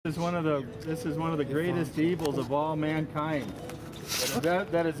This is one of the greatest evils of all mankind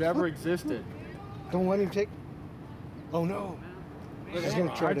that has ever existed. Don't let him take. Oh no! He's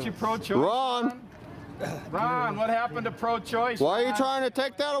gonna try Aren't to. you pro-choice? Ron! Ron, what happened to pro-choice? Why are you trying to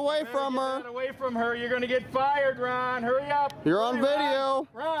take that away from Get that her? away from her. You're gonna get fired, Ron. Hurry up. You're on Hurry, video.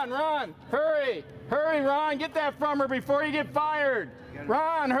 Ron, hurry. Hurry, Ron. Get that from her before you get fired.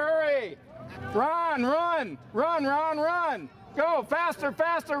 Ron, hurry. Ron, run. Go, faster,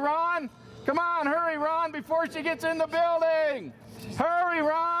 Ron. Come on, hurry, Ron, before she gets in the building. Hurry,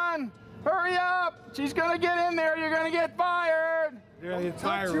 Ron. Hurry up. She's gonna get in there. You're gonna get fired. You're gonna get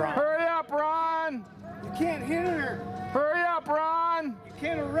fired, Ron. Hurry up, Ron. You can't hit her. Hurry up, Ron. You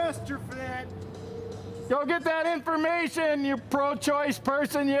can't arrest her for that. Go get that information, you pro-choice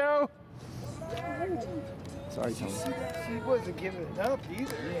person, you. Sorry, Tony. She wasn't giving it up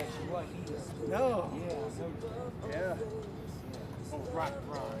either. Yeah, she wasn't either. No. Yeah.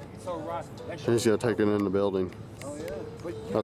 She's gonna take it in the building. Oh yeah. But